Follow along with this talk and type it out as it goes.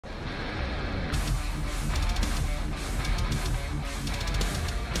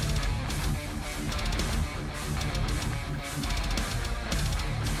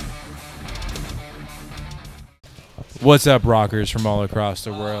What's up, rockers from all across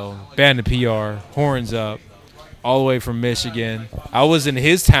the world? Band of PR, horns up, all the way from Michigan. I was in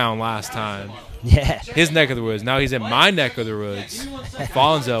his town last time. Yeah. His neck of the woods. Now he's in my neck of the woods.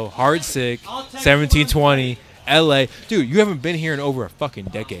 Alfonso, Heartsick, 1720, LA. Dude, you haven't been here in over a fucking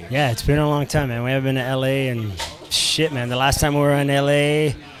decade. Yeah, it's been a long time, man. We haven't been to LA and shit, man. The last time we were in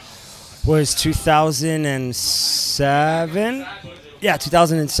LA was 2007. Yeah,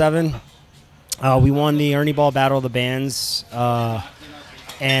 2007. We won the Ernie Ball Battle of the Bands,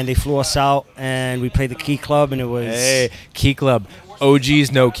 and they flew us out, and we played the Key Club, and it was... Hey, Key Club.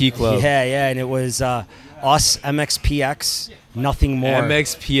 OGs know Key Club. Yeah, yeah, and it was us, MXPX, Nothing More.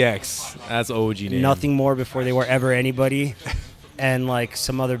 MXPX. That's OG name. Nothing More before they were ever anybody, and, like,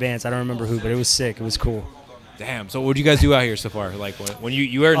 some other bands. I don't remember who, but it was sick. It was cool. Damn. So what did you guys do out here so far? Like when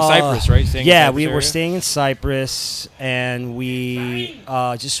you were in Cyprus, right? Yeah, we were staying in Cyprus, and we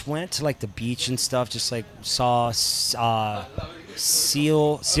just went to like the beach and stuff. Just like saw Seal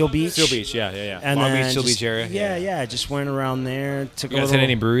Beach. Seal Beach, yeah. And Long then Beach, Seal Beach area. Yeah. Just went around there. Took you guys hit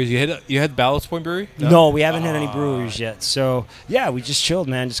any breweries? You had Ballast Point Brewery? No, we haven't hit any breweries yet. So yeah, we just chilled,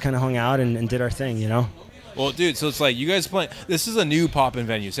 man. Just kind of hung out and did our thing, you know. Well, dude, so it's like you guys play. This is a new pop-in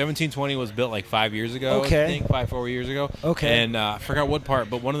venue. 1720 was built like 5 years ago. Okay. I think 4 years ago. Okay. And I forgot what part,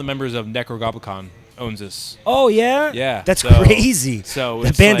 but one of the members of Necrogoblicon owns this. Oh yeah. Yeah. That's crazy. So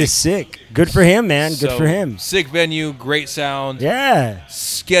the band is sick. Good for him, man. Good for him. Sick venue, great sound. Yeah.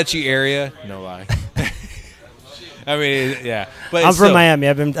 Sketchy area. No lie. I mean, yeah. But I'm from Miami.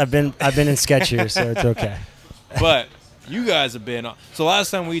 I've been in sketch here, so it's okay. But you guys have been. So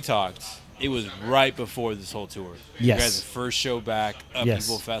last time we talked, it was right before this whole tour. Yes. You guys' first show back,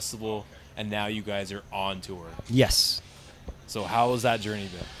 Upheaval Festival, and now you guys are on tour. Yes. So how has that journey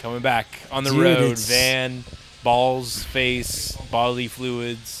been? Coming back on the road, van, balls, face, bodily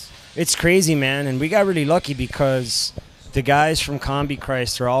fluids. It's crazy, man. And we got really lucky because the guys from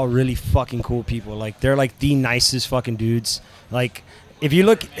ComiChrist are all really fucking cool people. Like, they're like the nicest fucking dudes. Like, if you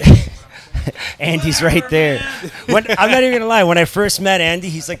look... Andy's right there. I'm not even gonna lie. When I first met Andy,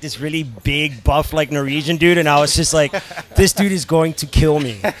 he's like this really big, buff, like Norwegian dude, and I was just like, "This dude is going to kill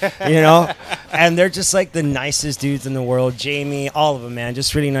me," you know. And they're just like the nicest dudes in the world. Jamie, all of them, man,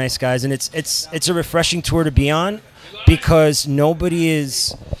 just really nice guys. And it's a refreshing tour to be on because nobody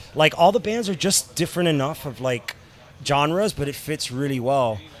is like all the bands are just different enough of like genres, but it fits really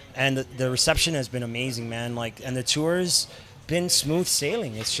well. And the reception has been amazing, man. Like, and the tours been smooth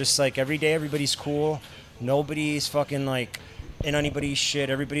sailing. It's just like every day everybody's cool, nobody's fucking like in anybody's shit,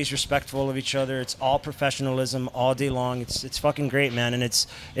 everybody's respectful of each other. It's all professionalism all day long. It's fucking great, man. And it's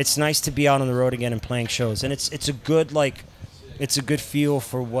nice to be out on the road again and playing shows, and it's a good feel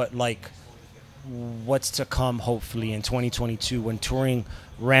for what's to come, hopefully in 2022 when touring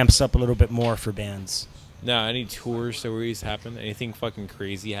ramps up a little bit more for bands. No, any tour stories happen? Anything fucking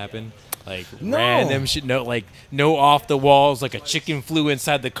crazy happen? Like No. random shit? No, like no off the walls. Like a chicken flew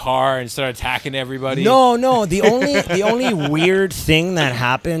inside the car and started attacking everybody. No. The only weird thing that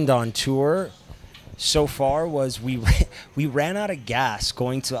happened on tour so far was we ran out of gas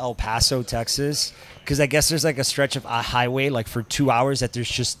going to El Paso, Texas, because I guess there's like a stretch of a highway like for 2 hours that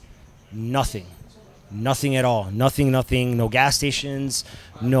there's just nothing at all. Nothing. No gas stations,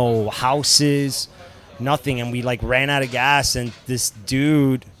 no houses. Nothing. And we like ran out of gas, and this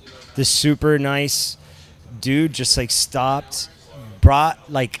super nice dude just like stopped,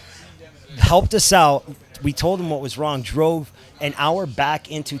 helped us out. We told him what was wrong, drove an hour back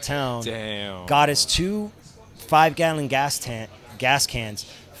into town. Damn. Got us 2 5-gallon gas cans,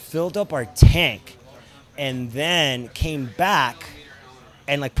 filled up our tank, and then came back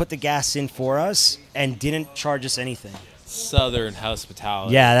and like put the gas in for us and didn't charge us anything. Southern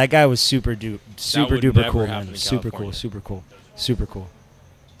hospitality. Yeah, that guy was super duper cool, man. Super cool.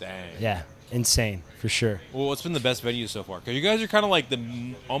 Dang. Yeah, insane for sure. Well, what's been the best venue so far? Because you guys are kind of like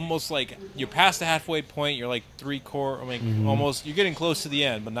almost like you're past the halfway point. You're like almost. You're getting close to the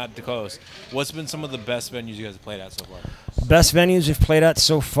end, but not too close. What's been some of the best venues you guys have played at so far? Best venues we've played at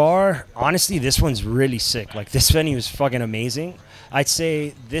so far. Honestly, this one's really sick. Like, this venue is fucking amazing. I'd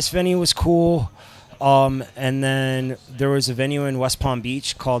say this venue was cool. And then there was a venue in West Palm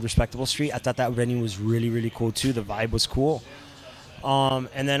Beach called Respectable Street. I thought that venue was really, really cool too. The vibe was cool.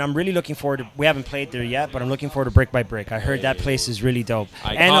 And then I'm really looking forward to, we haven't played there yet, but I'm looking forward to Brick by Brick. I heard that place is really dope.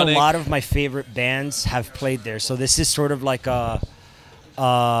 Iconic. And a lot of my favorite bands have played there. So this is sort of like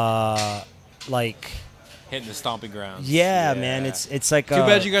Hitting the stomping grounds. Yeah, man. It's like too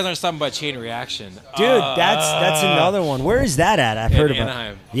bad you guys aren't stopping by Chain Reaction. Dude, that's another one. Where is that at? I've heard about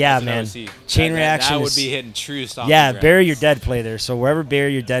Anaheim. Yeah, man. Chain Reaction that would be hitting true stomping Yeah, grounds. Bury Your Dead play there. So wherever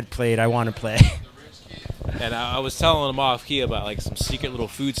Bury Your Dead played, I want to play. And I was telling him off key about like some secret little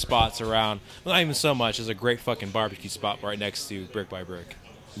food spots around. Well, not even so much. There's a great fucking barbecue spot right next to Brick by Brick.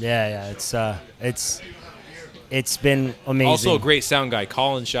 Yeah, it's been amazing. Also a great sound guy.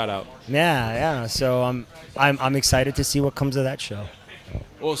 Colin, shout out. Yeah. So I'm excited to see what comes of that show.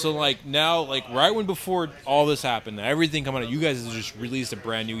 Well, so like now, like right when before all this happened, everything coming out, you guys have just released a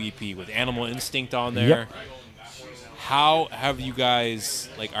brand new EP with Animal Instinct on there. Yep. How have you guys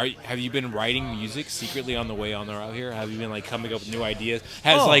like? Have you been writing music secretly on the way on out here? Have you been like coming up with new ideas?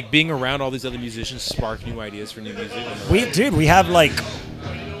 Has like being around all these other musicians sparked new ideas for new music? We have like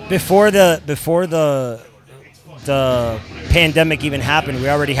before the pandemic even happened, we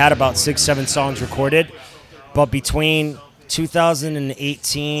already had about 6-7 songs recorded, but between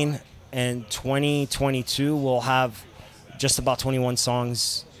 2018 and 2022, we'll have just about 21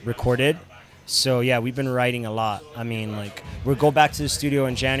 songs recorded. So yeah, we've been writing a lot. I mean, like we'll go back to the studio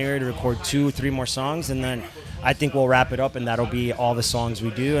in January to record 2-3 more songs, and then I think we'll wrap it up, and that'll be all the songs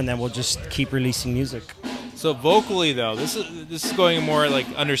we do, and then we'll just keep releasing music. So vocally though, this is going more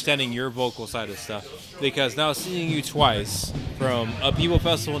like understanding your vocal side of stuff, because now seeing you twice from Upheaval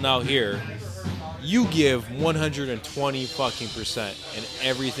Festival now here, you give 120 fucking percent in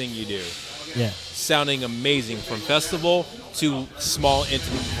everything you do. Yeah. Sounding amazing from festival to small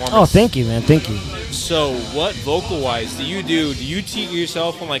intimate performance. Oh, thank you, man. Thank you. So what vocal-wise do you do? Do you teach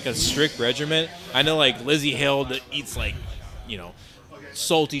yourself on like a strict regimen? I know like Lizzie Hill that eats like, you know,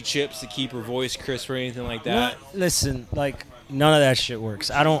 salty chips to keep her voice crisp or anything like that. Listen, like none of that shit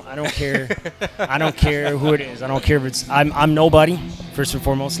works. I don't care. I don't care who it is. I don't care if it's I'm nobody. First and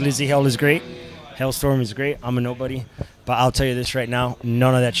foremost, Lizzie Hill is great. Hellstorm is great. I'm a nobody. But I'll tell you this right now,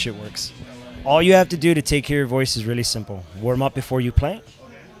 none of that shit works. All you have to do to take care of your voice is really simple. Warm up before you play.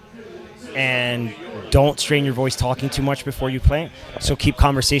 And don't strain your voice talking too much before you play. So keep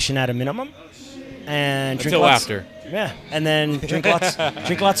conversation at a minimum. And drink until lots, after. Yeah. And then drink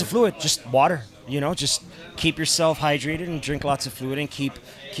lots of fluid. Just water. You know, just keep yourself hydrated and drink lots of fluid and keep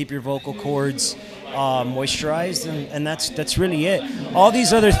your vocal cords moisturized, and that's really it. All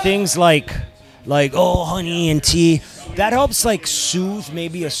these other things like oh honey and tea, that helps like soothe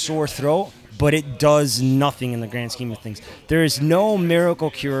maybe a sore throat, but it does nothing in the grand scheme of things. There is no miracle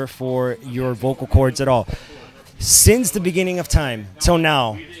cure for your vocal cords at all. Since the beginning of time till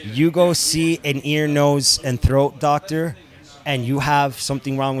now, you go see an ear, nose, and throat doctor, and you have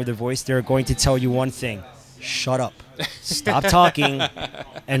something wrong with your voice, they're going to tell you one thing: shut up. Stop talking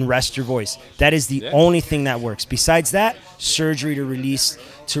and rest your voice. That is the only thing that works. Besides that, surgery to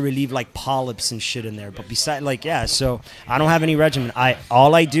relieve like polyps and shit in there. But besides, like, yeah, so I don't have any regimen.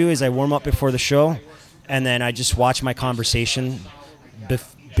 All I do is I warm up before the show, and then I just watch my conversation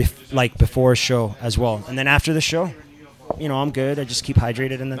like before a show as well. And then after the show, you know, I'm good. I just keep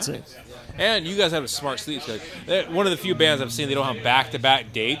hydrated, and that's it. And you guys have a smart sleep schedule. One of the few bands I've seen, they don't have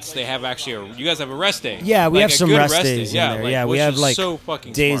back-to-back dates. They have actually you guys have a rest day. Yeah, we like have some rest days in yeah, there. like, Yeah, we have like so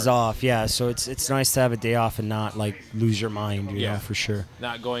fucking days smart. off. Yeah, so it's nice to have a day off and not like lose your mind. You know, for sure.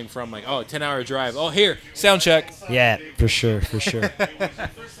 Not going from like 10-hour drive. Oh, here, sound check. Yeah, for sure.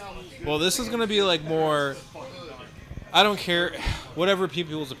 Well, this is gonna be like more. I don't care, whatever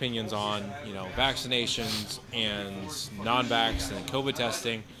people's opinions on, you know, vaccinations and non-vax and COVID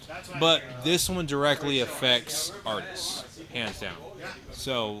testing, but this one directly affects artists, hands down.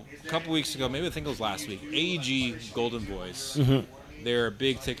 So a couple weeks ago, maybe I think it was last week, AEG Golden Voice, they're a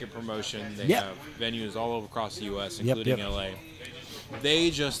big ticket promotion. They have venues all over across the U.S., including LA. They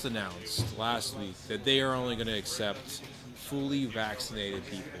just announced last week that they are only going to accept fully vaccinated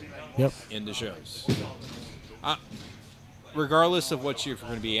people into shows. Regardless of what you're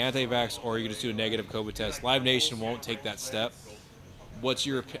going to be anti-vax or you're going to do a negative COVID test, Live Nation won't take that step. What's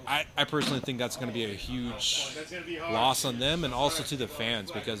your? I personally think that's going to be a huge loss on them and also to the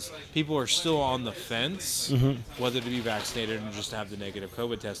fans, because people are still on the fence whether to be vaccinated and just have the negative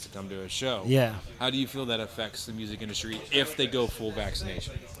COVID test to come to a show. Yeah. How do you feel that affects the music industry if they go full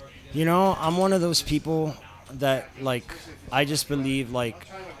vaccination? You know, I'm one of those people that like I just believe like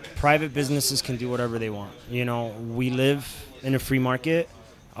private businesses can do whatever they want. You know, we live in a free market.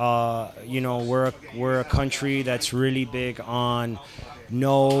 You know, we're a country that's really big on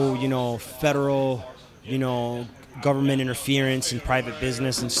no, you know, federal, you know, government interference in private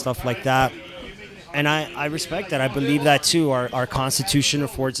business and stuff like that. And I respect that. I believe that too. Our Constitution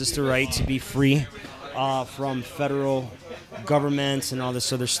affords us the right to be free from federal governments and all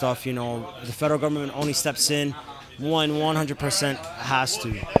this other stuff. You know, the federal government only steps in 100% has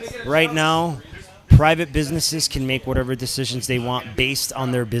to. Right now, private businesses can make whatever decisions they want based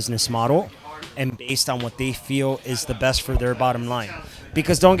on their business model and based on what they feel is the best for their bottom line.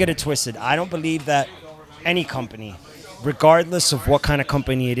 Because don't get it twisted, I don't believe that any company, regardless of what kind of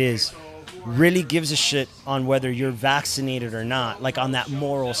company it is, really gives a shit on whether you're vaccinated or not, like on that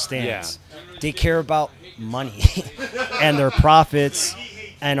moral stance. They care about money and their profits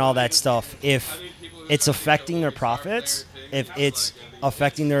and all that stuff. If it's affecting their profits, if it's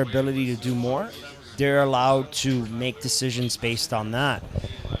affecting their ability to do more, they're allowed to make decisions based on that.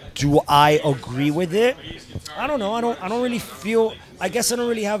 Do I agree with it? I don't know. I don't really feel. I guess I don't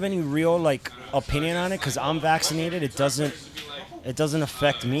really have any real like opinion on it because I'm vaccinated. It doesn't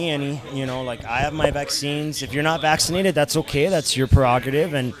affect me any. You know, like I have my vaccines. If you're not vaccinated, that's okay. That's your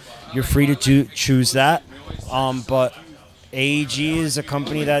prerogative, and you're free to choose that. But AEG is a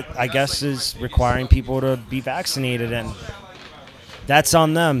company that I guess is requiring people to be vaccinated, and that's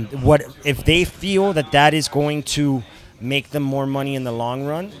on them. What if they feel that that is going to make them more money in the long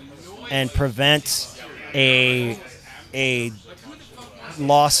run and prevent a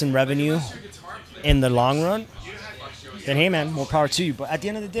loss in revenue in the long run, then hey man, more power to you. But at the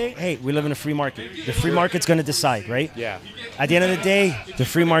end of the day, hey, we live in a free market. The free market's going to decide, right? Yeah. At the end of the day, the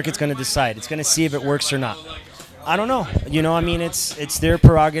free market's going to decide. It's going to see if it works or not. I don't know. You know, I mean, it's their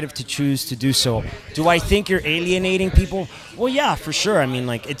prerogative to choose to do so. Do I think you're alienating people? Well, yeah, for sure. I mean,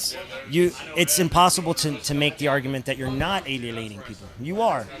 like it's impossible to make the argument that you're not alienating people. You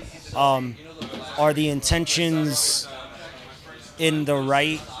are. Are the intentions in the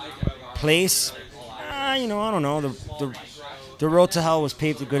right place? You know, I don't know. The road to hell was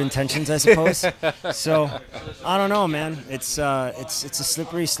paved with good intentions, I suppose. So, I don't know, man. It's a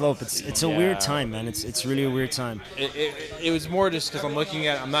slippery slope. It's a weird time, man. It's really a weird time. It was more just because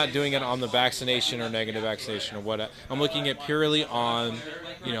I'm not doing it on the vaccination or negative vaccination or what. I'm looking at purely on,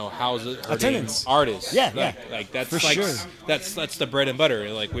 you know, how's it hurting attendance, artists. Yeah. Like that's for like sure. that's the bread and butter.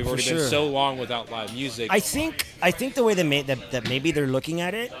 Like we've already been so long without live music. I think the way that maybe they're looking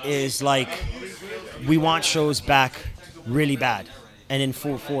at it is like we want shows back really bad and in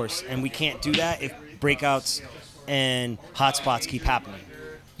full force, and we can't do that if breakouts and hotspots keep happening.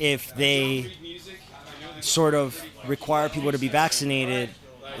 If they sort of require people to be vaccinated,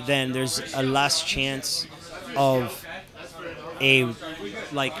 then there's a less chance of an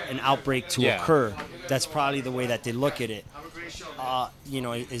outbreak to occur. That's probably the way that they look at it. You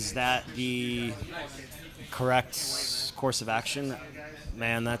know, is that the correct course of action?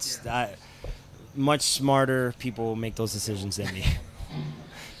 Man, that's that. Much smarter people make those decisions than me.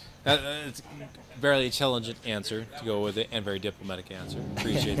 It's a very intelligent answer to go with it, and very diplomatic answer.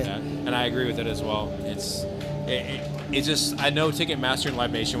 Appreciate that, and I agree with it as well. It's just I know Ticketmaster and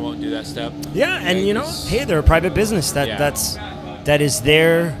Live Nation won't do that step. Yeah, and you know, hey, they're a private business. That is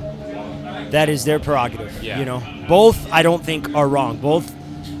their prerogative. Yeah. You know, both I don't think are wrong. Both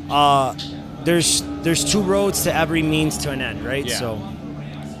there's two roads to every means to an end, right? Yeah.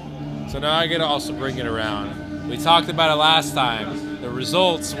 So now I gotta also bring it around. We talked about it last time. The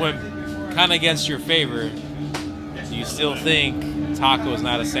results went kind of against your favor. Do you still think taco is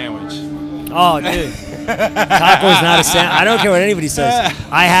not a sandwich? Oh, dude. Taco is not a sandwich. I don't care what anybody says.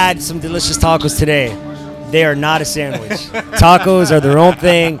 I had some delicious tacos today. They are not a sandwich. Tacos are their own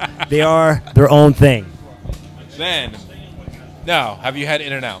thing. They are their own thing. Then, now, have you had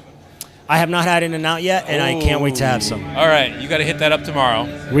In-N-Out? I have not had In-N-Out yet, and I can't wait to have some. All right, you got to hit that up tomorrow.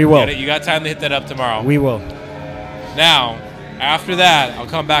 We will. You got time to hit that up tomorrow. We will. Now, after that, I'll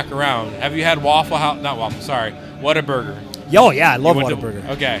come back around. Have you had Waffle House? Not Waffle. Sorry, Whataburger. Yo, yeah, I love Whataburger.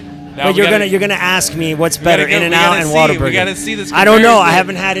 Okay. Now but you're gonna ask me what's better, In-N-Out and Whataburger. We gotta see this. I don't know. I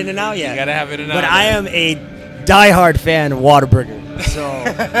haven't had In-N-Out yet. You gotta have In-N-Out. But I am a diehard fan of Whataburger. So.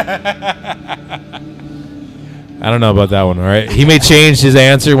 I don't know about that one. All right, he may change his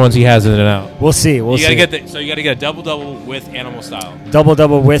answer once he has In-N-Out. We'll see. We'll see. You gotta get a double with animal style.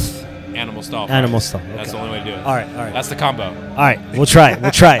 Double with animal style. Animal style. Okay. That's the only way to do it. All right. That's the combo. All right, we'll try.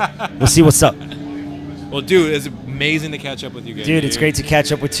 We'll see what's up. Well, dude, it's amazing to catch up with you guys. Dude, it's great to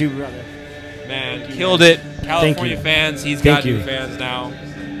catch up with you, brother. Man, killed it. California fans. He's got new fans now.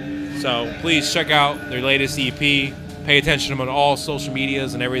 So please check out their latest EP. Pay attention to them on all social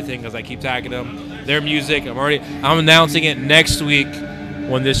medias and everything, because I keep tagging them. Their music, I'm announcing it next week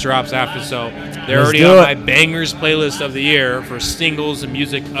when this drops after. So they're already on my bangers playlist of the year for singles and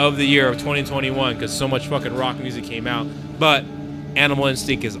music of the year of 2021, because so much fucking rock music came out. But Animal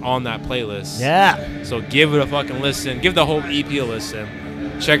Instinct is on that playlist. Yeah. So give it a fucking listen. Give the whole EP a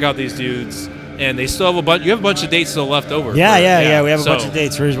listen. Check out these dudes. And they still have a bunch. You have a bunch of dates still left over. Yeah. We have a bunch of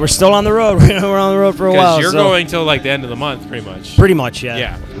dates. We're still on the road. We're on the road for a while. Because you're going till like the end of the month, pretty much. Pretty much, yeah.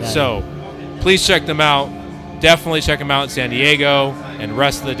 Yeah. So please check them out. Definitely check them out in San Diego and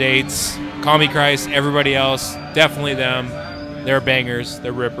rest of the dates. ComiChrist, everybody else, definitely them. They're bangers.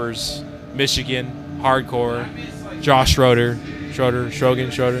 They're rippers. Michigan, hardcore. Josh Schroeder.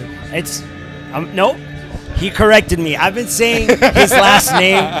 It's nope. He corrected me. I've been saying his last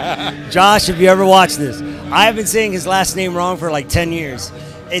name. Josh, if you ever watch this, I've been saying his last name wrong for like 10 years.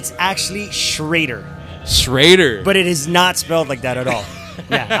 It's actually Schrader. Schrader. But it is not spelled like that at all.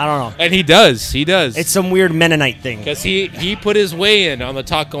 Yeah, I don't know. And he does. It's some weird Mennonite thing. Because he put his way in on the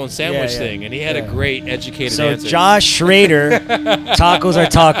taco and sandwich thing, and he had a great educated answer. So Josh Schrader, tacos are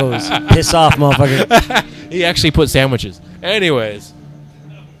tacos. Piss off, motherfucker. He actually put sandwiches. Anyways.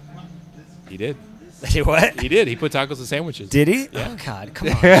 He did. What? He did. He put tacos and sandwiches. Did he? Yeah. Oh, God. Come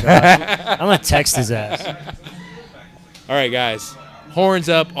on, Josh. I'm going to text his ass. All right, guys. Horns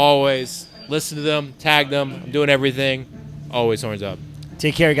up always. Listen to them. Tag them. I'm doing everything. Always horns up.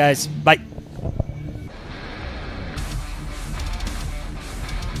 Take care, guys. Bye.